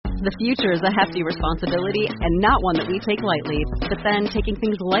The future is a hefty responsibility and not one that we take lightly. But then, taking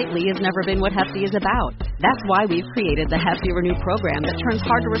things lightly has never been what Hefty is about. That's why we've created the Hefty Renew program that turns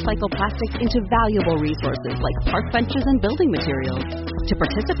hard-to-recycle plastics into valuable resources like park benches and building materials. To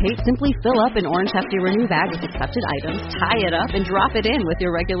participate, simply fill up an orange Hefty Renew bag with accepted items, tie it up, and drop it in with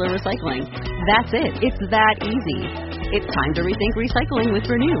your regular recycling. That's it. It's that easy. It's time to rethink recycling with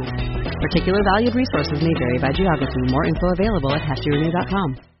Renew. Particular valued resources may vary by geography. More info available at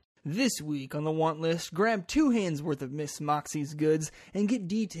heftyrenew.com. This week on the want list, grab 2 hands worth of Miss Moxie's goods and get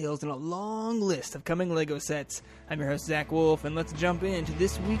details on a long list of coming LEGO sets. I'm your host, Zach Wolf, and let's jump into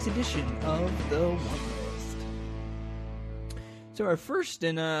this week's edition of the want list. So our first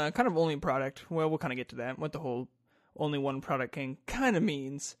and kind of only product, well, we'll kind of get to that, what the whole only one product thing kind of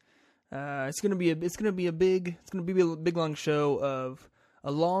means. It's gonna be a big long show of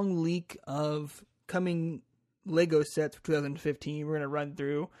a long leak of coming LEGO sets for 2015. We're gonna run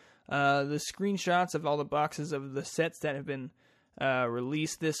through the screenshots of all the boxes of the sets that have been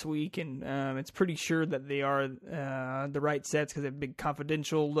released this week, and it's pretty sure that they are the right sets because they have big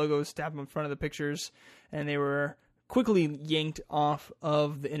confidential logos stamped in front of the pictures, and they were quickly yanked off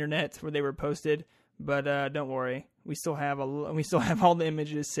of the internet where they were posted. But don't worry, we still have all the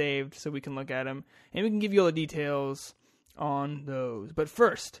images saved so we can look at them, and we can give you all the details on those. But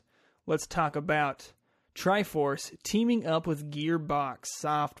first, let's talk about Triforce teaming up with Gearbox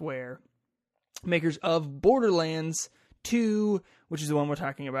Software, makers of Borderlands 2, which is the one we're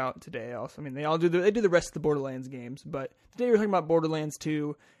talking about today. Also, I mean, they do the rest of the Borderlands games, but today we're talking about Borderlands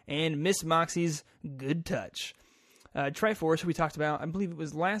 2 and Miss Moxie's Good Touch. Triforce, we talked about, I believe it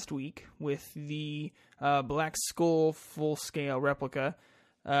was last week, with the Black Skull full-scale replica,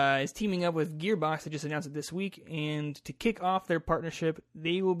 is teaming up with Gearbox. They just announced it this week, and to kick off their partnership,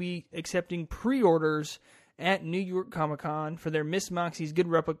 they will be accepting pre-orders at New York Comic Con for their Miss Moxie's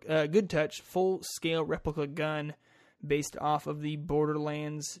Good Touch full-scale replica gun based off of the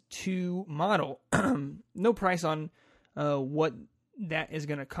Borderlands 2 model. No price on what that is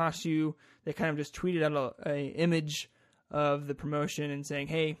going to cost you. They kind of just tweeted out a image of the promotion and saying,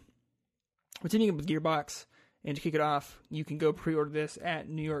 hey, we're teaming up with Gearbox, and to kick it off, you can go pre-order this at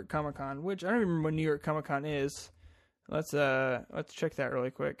New York Comic Con, which I don't remember when New York Comic Con is. Let's check that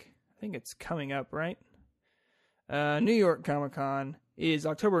really quick. I think it's coming up, right? New York Comic Con is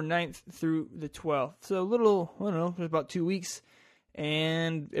October 9th through the 12th. So about 2 weeks,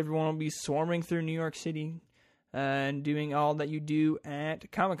 and everyone will be swarming through New York City and doing all that you do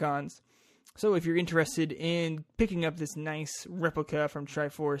at Comic Cons. So if you're interested in picking up this nice replica from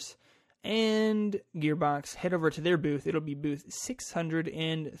Triforce and Gearbox, head over to their booth. It'll be booth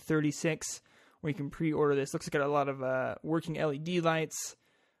 636, where you can pre-order this. Looks like it's got a lot of working LED lights.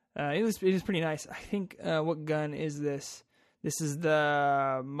 It is pretty nice. I think, what gun is this? This is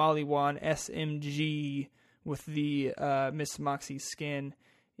the Maliwan SMG with the Miss Moxie skin,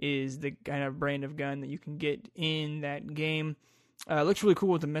 is the kind of brand of gun that you can get in that game. Looks really cool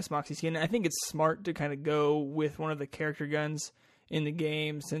with the Miss Moxie skin. I think it's smart to kind of go with one of the character guns in the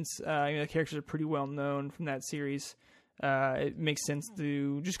game, since the characters are pretty well known from that series. It makes sense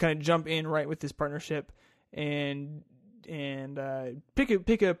to just kind of jump in right with this partnership and pick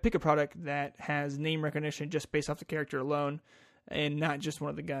a product that has name recognition just based off the character alone, and not just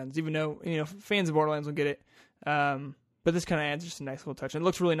one of the guns. Even though fans of Borderlands will get it, but this kind of adds just a nice little touch, and it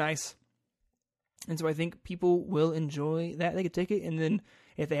looks really nice. And so I think people will enjoy that. They could take it, and then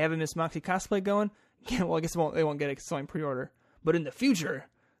if they have a Miss Moxie cosplay going, well, I guess they won't get it because it's only pre-order. But in the future,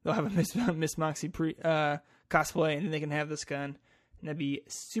 they'll have a Miss Moxie cosplay, and then they can have this gun, and that'd be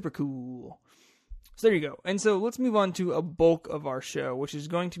super cool. So there you go. And so let's move on to a bulk of our show, which is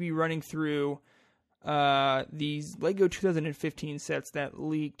going to be running through these LEGO 2015 sets that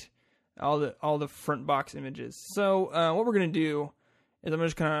leaked all the front box images. So what we're going to do is I'm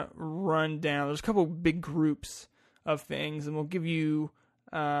just going to run down. There's a couple big groups of things, and we'll give you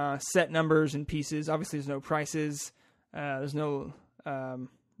set numbers and pieces. Obviously, there's no prices. There's no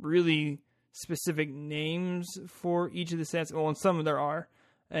really specific names for each of the sets. Well, in some there are.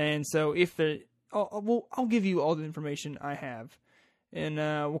 And so I'll give you all the information I have, and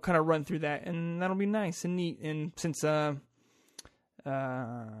we'll kind of run through that, and that'll be nice and neat. And since I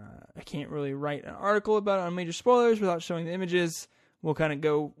can't really write an article about it on major spoilers without showing the images, we'll kind of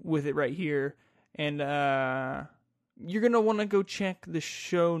go with it right here. And you're going to want to go check the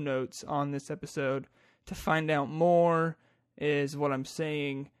show notes on this episode to find out more, is what I'm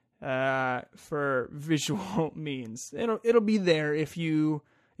saying, for visual means. It'll be there if you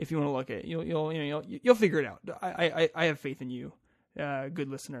want to look at it. You'll figure it out. I have faith in you, good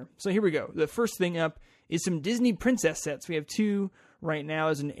listener. So here we go. The first thing up is some Disney princess sets. We have 2 right now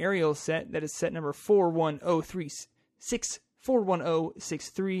is an aerial set that is set number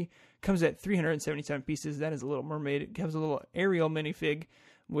 41063. Comes at 377 pieces. That is a Little Mermaid. It comes a little aerial minifig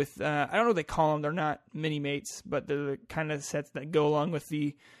with, I don't know what they call them. They're not mini mates, but they're the kind of sets that go along with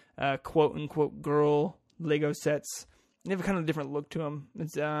the quote-unquote girl Lego sets. They have a kind of different look to them.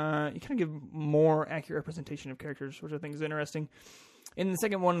 It's you kind of give more accurate representation of characters, which I think is interesting. And the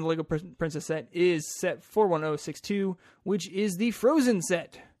second one, the Lego Princess set, is set 41062, which is the Frozen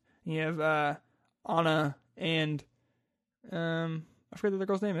set. You have Anna and I forget what the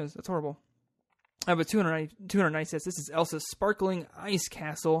girl's name is. That's horrible. But 290 sets. This is Elsa's Sparkling Ice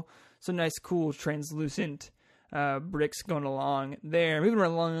Castle. Some nice, cool, translucent bricks going along there. Moving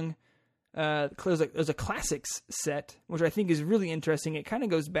right along, there's a classics set, which I think is really interesting. It kind of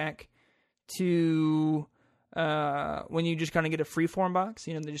goes back to when you just kind of get a freeform box.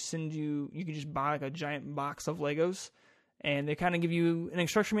 You know, they just send you can just buy like a giant box of Legos, and they kind of give you an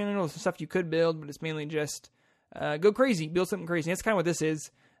instruction manual of some stuff you could build, but it's mainly just go crazy, build something crazy. And that's kind of what this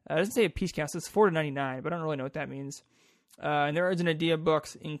is. It doesn't say a piece count, so it's 4 to 99, but I don't really know what that means. And there is an idea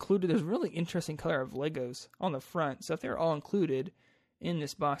box included. There's a really interesting color of Legos on the front, so if they're all included in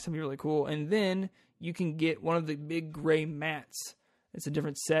this box, that'd be really cool. And then you can get one of the big gray mats. It's a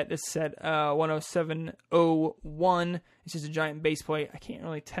different set. It's set 10701. It's just a giant base plate. I can't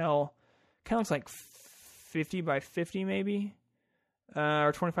really tell. Kind of looks like 50 by 50 maybe.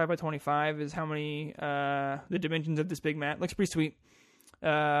 Or 25 by 25 is how many, the dimensions of this big mat. Looks pretty sweet.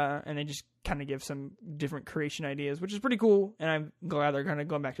 And they just kind of give some different creation ideas, which is pretty cool. And I'm glad they're kind of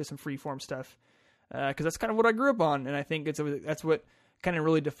going back to some freeform stuff. Because that's kind of what I grew up on. And I think that's what kind of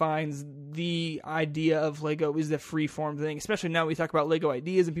really defines the idea of Lego, is the freeform thing. Especially now we talk about Lego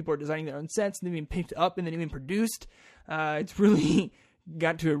ideas and people are designing their own sets and they've been picked up and then even produced. It's really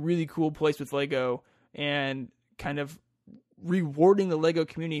got to a really cool place with Lego and kind of rewarding the Lego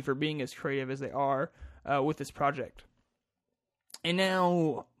community for being as creative as they are with this project. And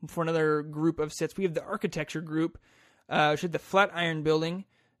now for another group of sets, we have the architecture group, which is the Flatiron Building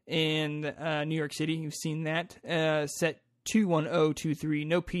in New York City. You've seen that. Set 21023.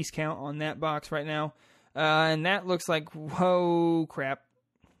 No piece count on that box right now. And that looks like, whoa, crap,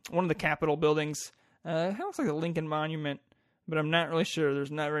 one of the Capitol buildings. It looks like the Lincoln Monument, but I'm not really sure. There's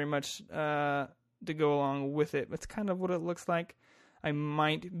not very much to go along with it. That's kind of what it looks like. I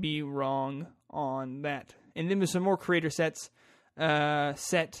might be wrong on that. And then there's some more creator sets.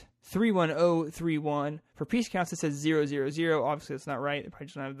 Set 31031. For piece counts, it says 000. Obviously, that's not right. They probably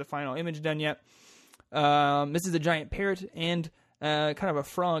just don't have the final image done yet. This is a giant parrot and kind of a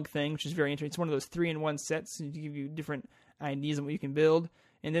frog thing, which is very interesting. It's one of those 3-in-1 sets to give you different ideas on what you can build.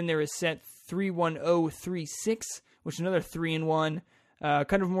 And then there is set 31036, which is another 3-in-1.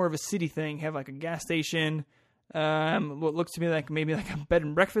 Kind of more of a city thing. Have like a gas station, what looks to me like maybe like a bed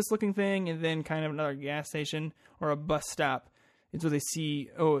and breakfast looking thing, and then kind of another gas station or a bus stop. It's what they see.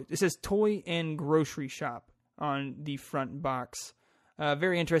 Oh, it says toy and grocery shop on the front box.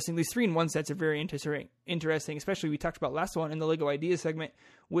 Very interesting. These 3-in-1 sets are very interesting, especially we talked about last one in the Lego Ideas segment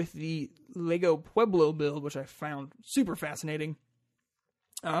with the Lego Pueblo build, which I found super fascinating.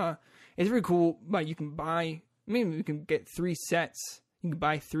 It's very cool, but you can buy, maybe you can get 3 sets. You can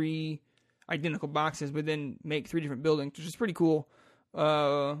buy 3 identical boxes, but then make 3 different buildings, which is pretty cool.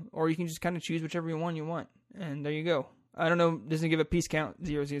 Or you can just kind of choose whichever one you want, and there you go. I don't know, doesn't give a piece count,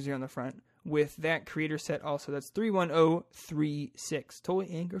 000 on the front. With that creator set also, that's 31036, toy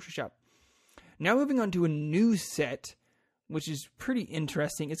and grocery shop. Now moving on to a new set, which is pretty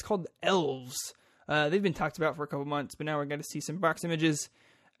interesting. It's called Elves. They've been talked about for a couple months, but now we're going to see some box images.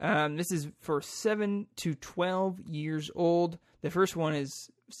 This is for 7 to 12 years old. The first one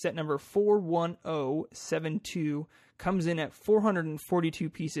is set number 41072, comes in at 442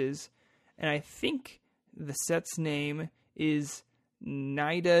 pieces, and I think the set's name is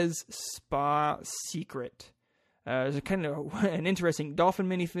Nida's Spa Secret. There's a kind of an interesting dolphin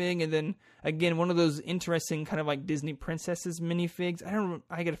minifig, and then again one of those interesting kind of like Disney princesses minifigs.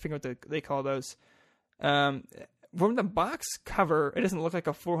 I gotta figure out what they call those. From the box cover, it doesn't look like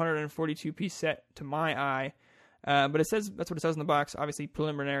a 442 piece set to my eye, but it says that's what it says in the box. Obviously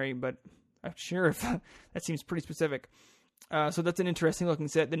preliminary, but I'm sure if that seems pretty specific. So that's an interesting looking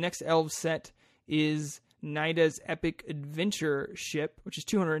set. The next Elves set is Nida's Epic Adventure Ship, which is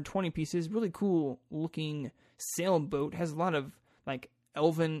 220 pieces. Really cool looking sailboat. Has a lot of like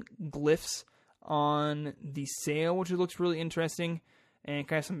elven glyphs on the sail, which looks really interesting, and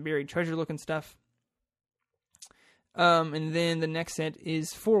kind of some buried treasure looking stuff. And then the next set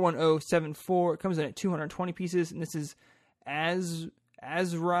is 41074. It comes in at 220 pieces, and this is Azrise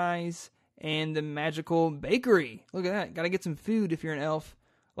and the Magical Bakery. Look at that. Got to get some food if you're an elf.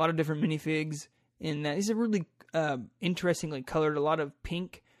 A lot of different minifigs in that. These are really interestingly colored. A lot of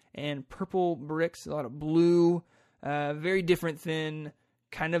pink and purple bricks, a lot of blue. Very different than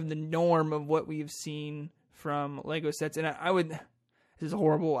kind of the norm of what we've seen from Lego sets. And I would, this is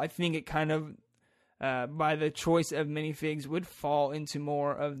horrible, I think it kind of, by the choice of minifigs, would fall into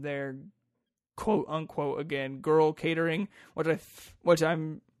more of their quote unquote, again, girl catering, which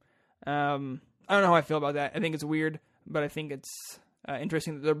I'm, I don't know how I feel about that. I think it's weird, but I think it's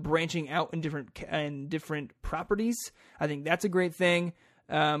interesting that they're branching out in different properties. I think that's a great thing.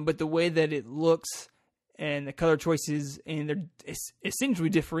 But the way that it looks and the color choices, and they're essentially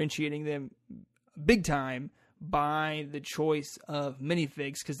differentiating them big time by the choice of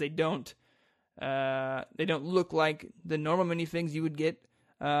minifigs, because they don't look like the normal minifigs you would get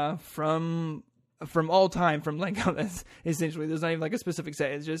from all time from Lego. That's essentially, there's not even like a specific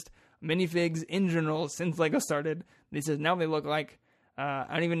set. It's just minifigs in general since Lego started. This is now they look like, I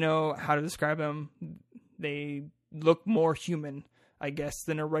don't even know how to describe them. They look more human, I guess,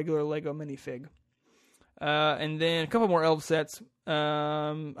 than a regular Lego minifig. And then a couple more elf sets.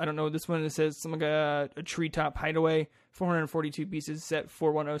 I don't know, this one, it says something like a treetop hideaway, 442 pieces, set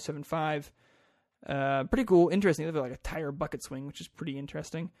 41075. Pretty cool, interesting. They have like a tire bucket swing, which is pretty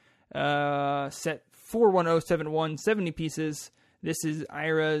interesting. Set 41071, 70 pieces. This is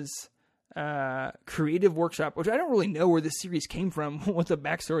Ira's Creative Workshop, which I don't really know where this series came from, what the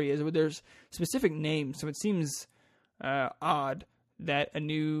backstory is, but there's specific names, so it seems odd that a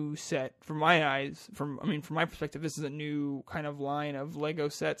new set, from my eyes, from my perspective, this is a new kind of line of Lego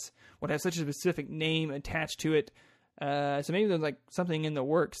sets, would have such a specific name attached to it. So maybe there's like something in the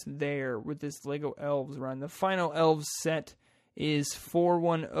works there with this Lego Elves run. The final Elves set is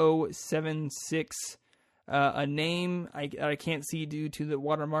 41076, a name I can't see due to the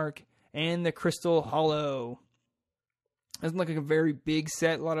watermark, and the Crystal Hollow. Doesn't look like a very big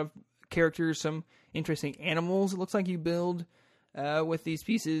set, a lot of characters, some interesting animals it looks like you build with these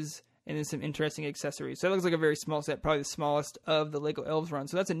pieces, and then some interesting accessories. So it looks like a very small set, probably the smallest of the Lego Elves run.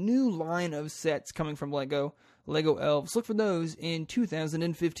 So that's a new line of sets coming from Lego Elves. Look for those in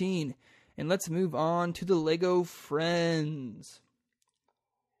 2015. And let's move on to the Lego Friends,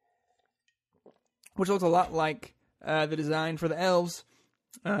 which looks a lot like the design for the elves.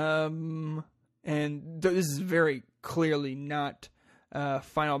 And this is very clearly not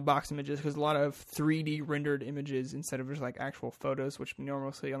final box images, because a lot of 3D rendered images instead of just like actual photos, which we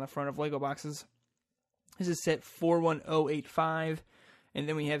normally see on the front of Lego boxes. This is set 41085, and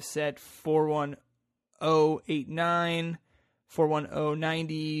then we have set 41089,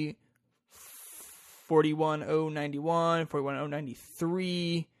 41090, 41091,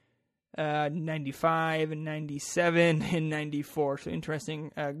 41093, 95 and 97 and 94. So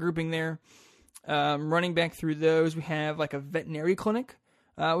interesting grouping there. Running back through those, we have like a veterinary clinic,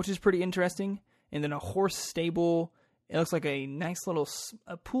 which is pretty interesting, and then a horse stable. It looks like a nice little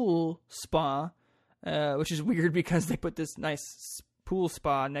pool spa, which is weird because they put this nice pool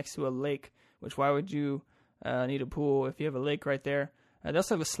spa next to a lake, which why would you need a pool if you have a lake right there? They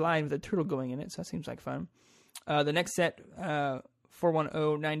also have a slide with a turtle going in it, so that seems like fun. The next set,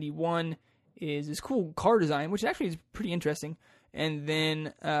 41091, is this cool car design, which actually is pretty interesting. And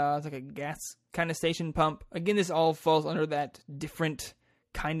then it's like a gas kind of station pump. Again, this all falls under that different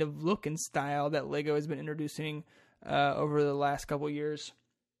kind of look and style that Lego has been introducing over the last couple years,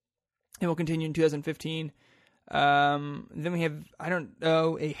 and will continue in 2015. Then we have, I don't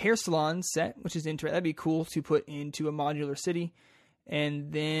know, a hair salon set, which is interesting. That'd be cool to put into a modular city.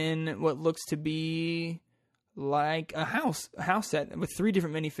 And then what looks to be like a house set with 3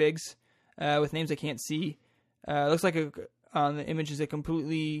 different minifigs with names I can't see. Looks like on the image is a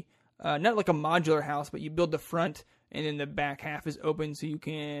completely, not like a modular house, but you build the front and then the back half is open, so you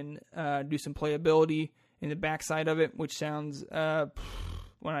can do some playability in the back side of it, which sounds,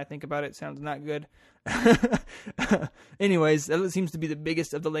 when I think about it, sounds not good. Anyways, that seems to be the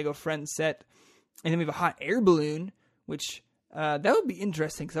biggest of the Lego Friends set. And then we have a hot air balloon, which that would be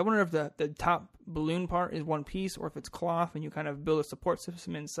interesting, because I wonder if the top balloon part is one piece or if it's cloth and you kind of build a support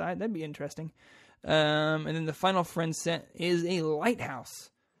system inside. That'd be interesting. And then the final Friends set is a lighthouse,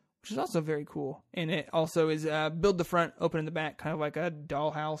 which is also very cool. And it also is build the front, open in the back, kind of like a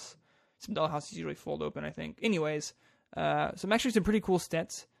dollhouse. Some dollhouses usually fold open, I think. Anyways, some pretty cool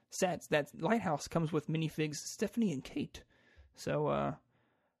sets. That lighthouse comes with minifigs Stephanie and Kate. So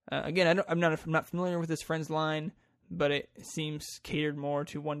again, I'm not familiar with this Friends line, but it seems catered more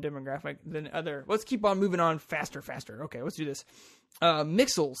to one demographic than other. Let's keep on moving on faster. Okay, let's do this.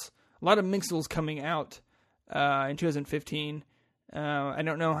 Mixels. A lot of Mixels coming out in 2015. I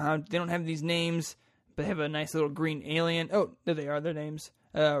don't know how they don't have these names, but they have a nice little green alien. Oh, there they are. Their names: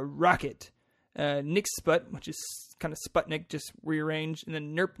 Rocket, Nick Sput, which is kind of Sputnik, just rearranged, and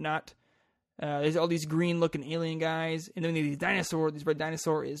then Nerpnot. There's all these green-looking alien guys, and then these dinosaur. This red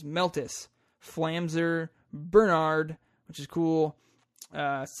dinosaur is Meltus, Flamzer, Bernard, which is cool.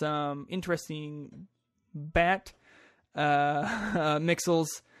 Some interesting bat Mixels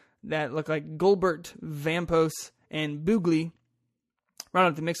that look like Golbert, Vampos, and Boogly. Round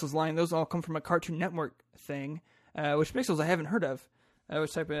up the Mixels line. Those all come from a Cartoon Network thing, which Mixels I haven't heard of.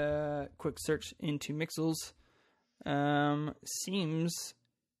 Let's type a quick search into Mixels. Seems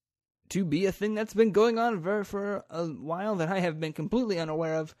to be a thing that's been going on for a while that I have been completely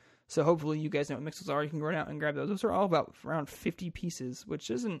unaware of. So hopefully you guys know what Mixels are. You can run out and grab those. Those are all about around 50 pieces, which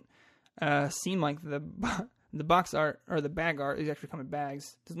doesn't seem like the box art or the bag art is actually come in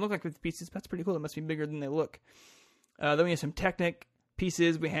bags. Doesn't look like 50 pieces, but that's pretty cool. It must be bigger than they look. Then we have some Technic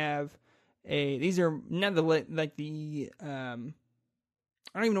pieces. We have these are not the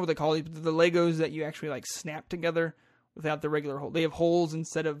I don't even know what they call these, but the Legos that you actually like snap together without the regular hole. They have holes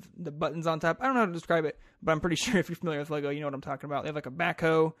instead of the buttons on top. I don't know how to describe it, but I'm pretty sure if you're familiar with Lego, you know what I'm talking about. They have like a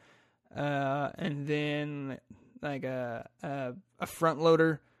backhoe, and then like a front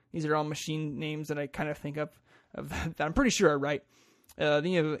loader. These are all machine names that I kind of think of that I'm pretty sure are right. Then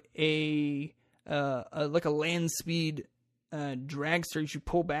you have like a land speed dragster you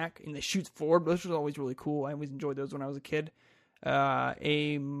pull back and they shoot forward. Those are always really cool. I always enjoyed those when I was a kid.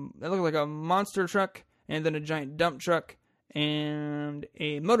 They look like a monster truck, and then a giant dump truck, and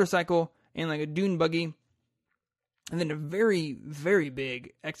a motorcycle, and like a dune buggy, and then a very, very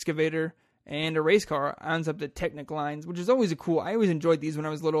big excavator, and a race car ends up the Technic lines, which is always I always enjoyed these when I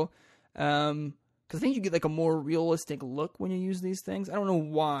was little, because I think you get like a more realistic look when you use these things. I don't know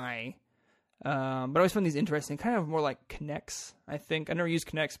why, but I always find these interesting, kind of more like K'NEX, I think. I never used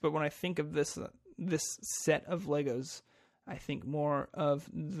K'NEX, but when I think of this set of Legos, I think more of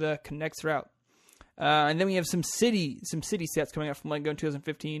the K'NEX route. And then we have some city sets coming out from Lego in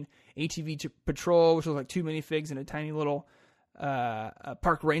 2015. ATV Patrol, which looks like two minifigs and a tiny little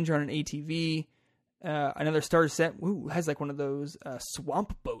park ranger on an ATV. Another starter set has like one of those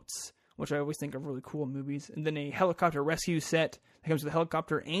swamp boats, which I always think are really cool in movies. And then a helicopter rescue set that comes with a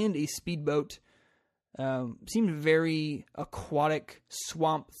helicopter and a speedboat. Seemed very aquatic,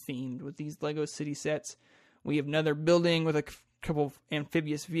 swamp themed with these Lego city sets. We have another building with a couple of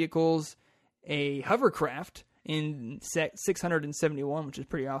amphibious vehicles, a hovercraft in set 671, which is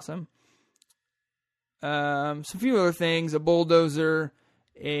pretty awesome. Some few other things, a bulldozer,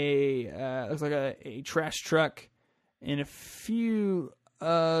 looks like a trash truck, and a few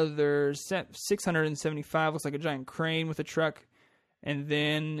others. Set 675 looks like a giant crane with a truck, and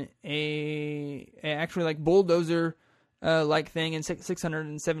then a actually like bulldozer like thing in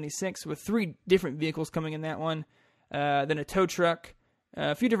 676 with three different vehicles coming in that one. Then a tow truck,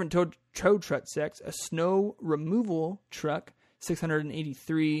 a few different tow truck sets, a snow removal truck,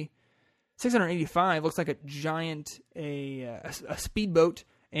 683. 685 looks like a giant, a speedboat,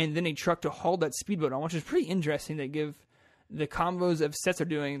 and then a truck to haul that speedboat on, which is pretty interesting. They give the combos of sets they're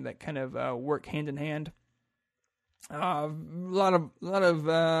doing that kind of work hand in hand. A lot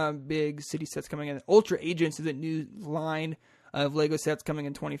of big city sets coming in. Ultra Agents is a new line of Lego sets coming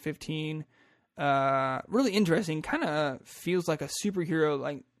in 2015. Really interesting. Kind of feels like a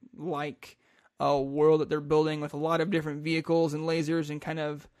superhero like a world that they're building with a lot of different vehicles and lasers and kind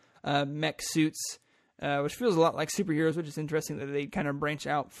of mech suits, which feels a lot like superheroes, which is interesting that they kind of branch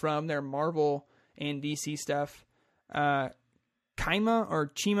out from their Marvel and DC stuff. Chima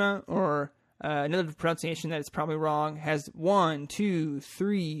or another pronunciation that is probably wrong, has 1, 2,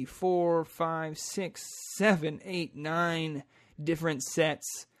 3, 4, 5, 6, 7, 8, 9 different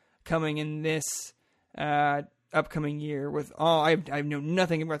sets coming in this upcoming year. With all, I know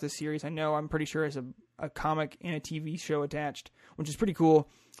nothing about this series. I'm pretty sure it's a comic and a TV show attached, which is pretty cool.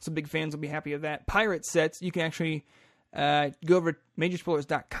 Some big fans will be happy with that. Pirate sets, you can actually go over to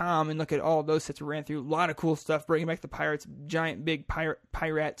Majorspoilers.com and look at all those sets we ran through. A lot of cool stuff, bringing back the Pirates, giant big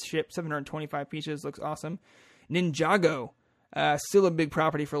pirate ship, 725 pieces, looks awesome. Ninjago, still a big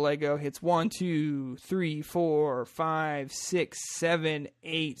property for Lego. Hits 1, 2, 3, 4, 5, 6, 7,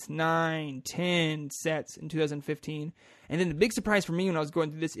 8, 9, 10 sets in 2015. And then the big surprise for me when I was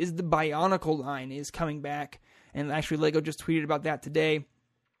going through this is the Bionicle line is coming back. And actually Lego just tweeted about that today.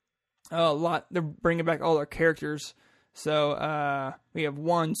 A lot. They're bringing back all their characters. So we have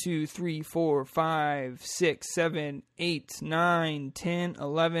 1, 2, 3, 4, 5, 6, 7, 8, 9, 10,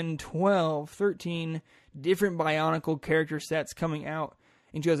 11, 12, 13 different Bionicle character sets coming out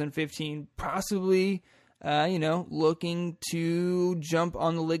in 2015. Possibly looking to jump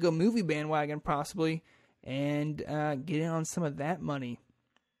on the Lego movie bandwagon possibly and get in on some of that money.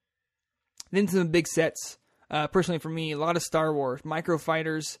 Then some big sets. Personally for me, a lot of Star Wars.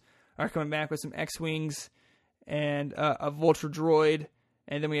 Microfighters are coming back with some X-Wings and a Vulture droid.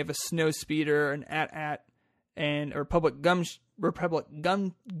 And then we have a Snow Speeder, an AT-AT, and a Republic gun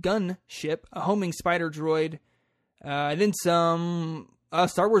ship, a homing spider droid. And then some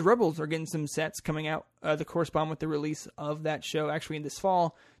Star Wars Rebels are getting some sets coming out that correspond with the release of that show. Actually, in this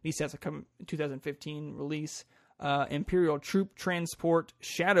fall, these sets are coming 2015 release. Imperial Troop Transport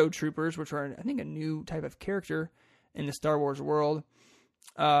Shadow Troopers, which are, I think, a new type of character in the Star Wars world.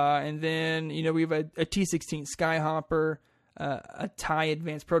 And then, we have a T-16 Skyhopper, a TIE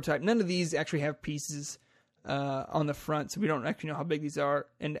Advanced Prototype. None of these actually have pieces on the front, so we don't actually know how big these are.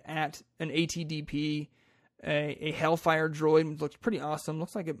 And at an ATDP, a Hellfire droid, which looks pretty awesome.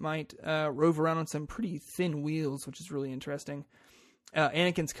 Looks like it might rove around on some pretty thin wheels, which is really interesting.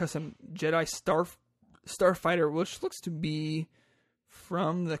 Anakin's custom Jedi Starfighter, which looks to be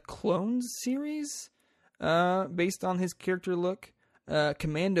from the Clones series, based on his character look.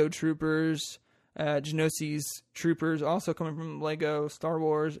 Commando Troopers, Genosi's Troopers, also coming from Lego Star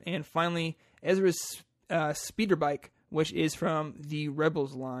Wars. And finally, Ezra's Speeder Bike, which is from the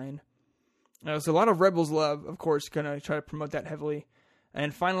Rebels line. So a lot of Rebels love, of course, going to try to promote that heavily.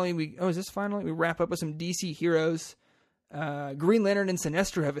 And finally, we wrap up with some DC heroes. Green Lantern and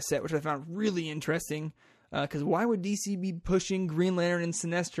Sinestro have a set, which I found really interesting. Because why would DC be pushing Green Lantern and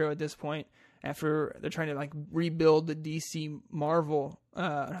Sinestro at this point after they're trying to rebuild the DC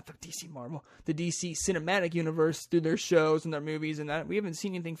cinematic universe through their shows and their movies, and that we haven't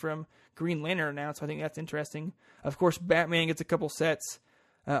seen anything from Green Lantern now, so I think that's interesting. Of course, Batman gets a couple sets.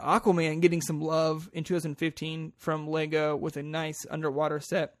 Aquaman getting some love in 2015 from Lego with a nice underwater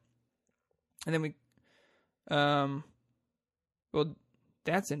set. And then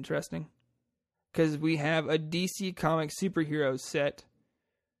that's interesting, because we have a DC Comics superheroes set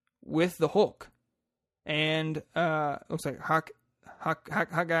with the Hulk, and looks like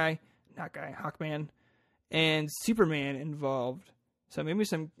Hawkman, and Superman involved. So maybe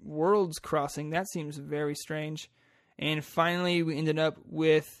some worlds crossing. That seems very strange. And finally, we ended up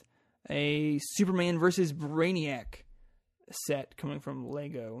with a Superman versus Brainiac set coming from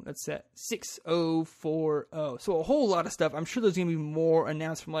Lego. That's set 6040. So a whole lot of stuff. I'm sure there's going to be more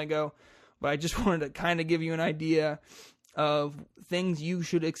announced from Lego, but I just wanted to kind of give you an idea of things you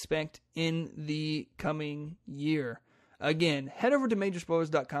should expect in the coming year. Again, head over to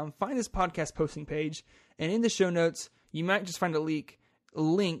majorspoilers.com, find this podcast posting page, and in the show notes, you might just find a link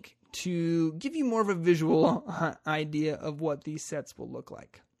to give you more of a visual idea of what these sets will look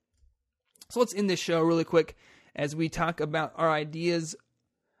like. So let's end this show really quick as we talk about our ideas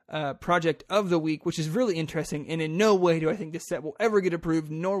project of the week, which is really interesting, and in no way do I think this set will ever get approved,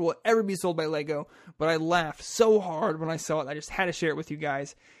 nor will it ever be sold by Lego, but I laughed so hard when I saw it, I just had to share it with you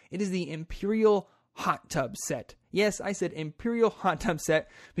guys. It is the Imperial Hot Tub set. Yes, I said Imperial Hot Tub set,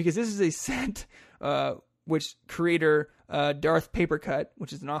 because this is a set which creator Darth Papercut,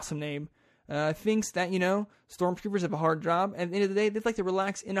 which is an awesome name, thinks that, stormtroopers have a hard job, and at the end of the day, they'd like to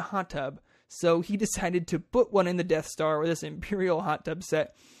relax in a hot tub. So he decided to put one in the Death Star with this Imperial Hot Tub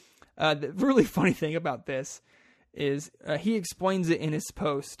set. The really funny thing about this is he explains it in his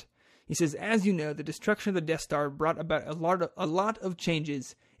post. He says, as you know, the destruction of the Death Star brought about a lot of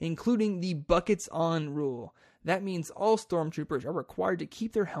changes, including the buckets on rule. That means all stormtroopers are required to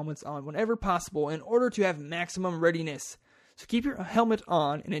keep their helmets on whenever possible in order to have maximum readiness. So keep your helmet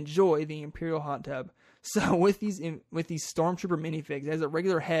on and enjoy the Imperial Hot Tub. So with these stormtrooper minifigs, it has a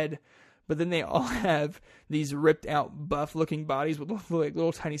regular head, but then they all have these ripped out buff looking bodies with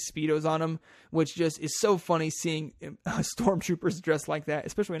little tiny Speedos on them, which just is so funny seeing stormtroopers dressed like that,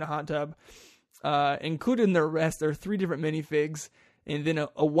 especially in a hot tub. Included in their rest, there are 3 different minifigs, and then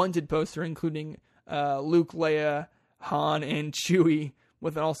a wanted poster including Luke, Leia, Han, and Chewie,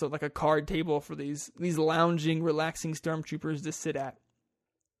 with also like a card table for these lounging, relaxing stormtroopers to sit at.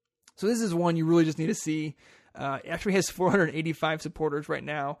 So this is one you really just need to see. It actually has 485 supporters right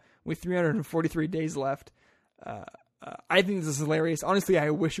now, with 343 days left. I think this is hilarious. Honestly,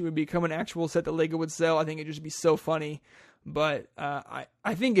 I wish it would become an actual set that Lego would sell. I think it'd just be so funny. But I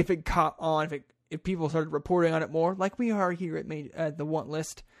think if it caught on, if people started reporting on it more, like we are here at the Want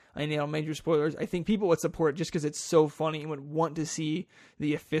List, on Major Spoilers, I think people would support it just because it's so funny and would want to see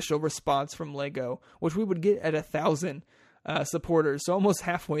the official response from Lego, which we would get at 1,000 supporters. So almost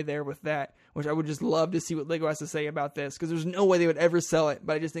halfway there with that, which I would just love to see what Lego has to say about this, because there's no way they would ever sell it,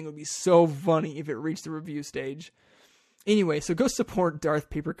 but I just think it would be so funny if it reached the review stage. Anyway, so go support Darth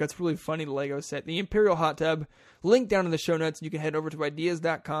Papercut's really funny Lego set, the Imperial Hot Tub. Link down in the show notes. You can head over to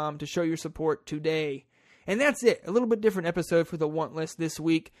ideas.com to show your support today. And that's it. A little bit different episode for the want list this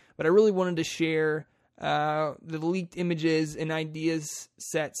week, but I really wanted to share the leaked images and ideas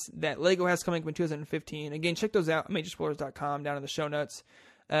sets that LEGO has coming up in 2015. Again, check those out at majorspoilers.com down in the show notes.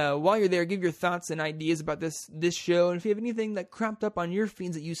 While you're there, give your thoughts and ideas about this show. And if you have anything that cropped up on your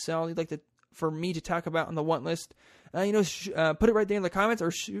feeds that you saw you'd like for me to talk about on the want list, put it right there in the comments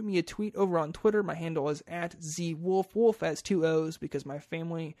or shoot me a tweet over on Twitter. My handle is @ZWolf. Wolf has 2 O's because my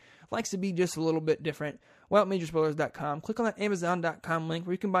family likes to be just a little bit different. Well, majorspoilers.com. Click on that Amazon.com link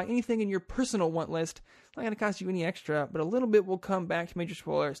where you can buy anything in your personal want list. It's not going to cost you any extra, but a little bit will come back to Major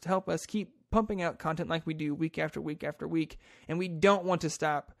Spoilers to help us keep pumping out content like we do week after week after week, and we don't want to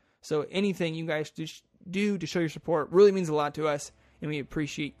stop. So anything you guys do to show your support really means a lot to us, and we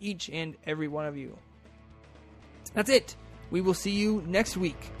appreciate each and every one of you. That's it. We will see you next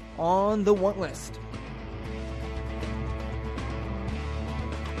week on the Want List.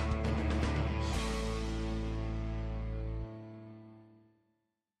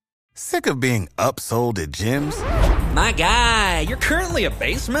 Sick of being upsold at gyms? My guy, you're currently a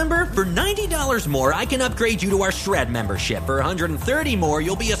base member? For $90 more, I can upgrade you to our Shred membership. For $130 more,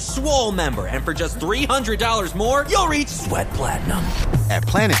 you'll be a Swole member. And for just $300 more, you'll reach Sweat Platinum. At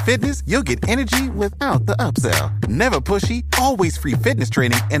Planet Fitness, you'll get energy without the upsell. Never pushy, always free fitness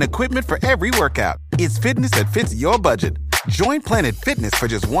training and equipment for every workout. It's fitness that fits your budget. Join Planet Fitness for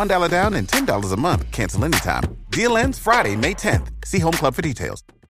just $1 down and $10 a month. Cancel anytime. Deal ends Friday, May 10th. See Home Club for details.